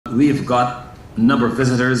We've got a number of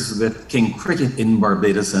visitors with King Cricket in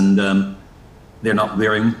Barbados, and they're not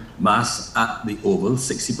wearing masks at the Oval.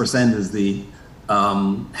 60% is the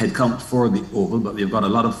head count for the Oval, but we've got a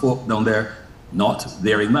lot of folk down there not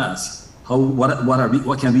wearing masks.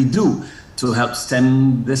 What can we do to help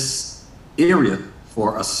stem this area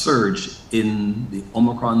for a surge in the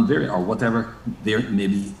Omicron variant or whatever variant may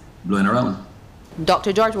be blowing around?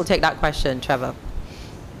 Dr. George will take that question, Trevor.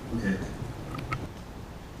 Okay.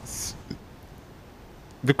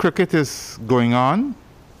 The cricket is going on,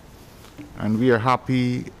 and we are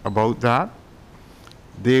happy about that.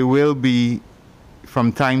 There will be,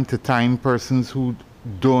 from time to time, persons who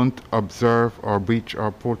don't observe or breach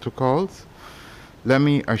our protocols. Let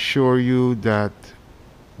me assure you that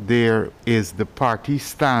there is the party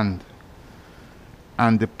stand,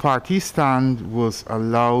 and the party stand was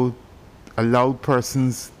allowed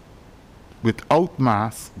persons without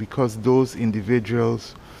masks because those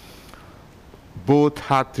individuals both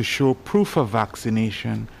had to show proof of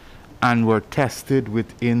vaccination and were tested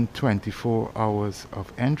within 24 hours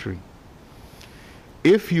of entry.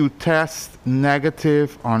 If you test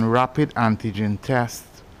negative on rapid antigen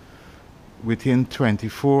tests within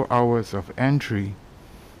 24 hours of entry,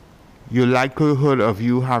 your likelihood of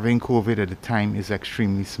you having COVID at the time is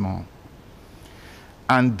extremely small.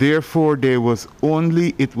 And therefore, it was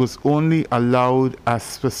only allowed a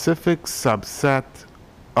specific subset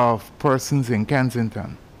of persons in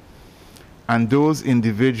Kensington. And those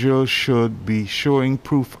individuals should be showing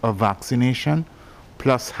proof of vaccination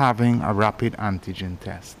plus having a rapid antigen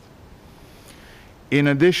test. In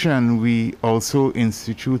addition, we also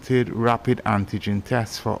instituted rapid antigen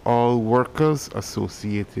tests for all workers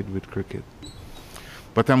associated with cricket.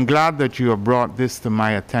 But I'm glad that you have brought this to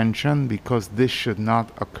my attention because this should not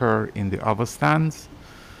occur in the other stands.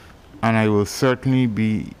 And I will certainly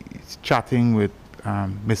be chatting with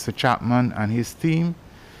Mr. Chapman and his team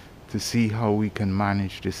to see how we can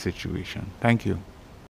manage this situation. Thank you.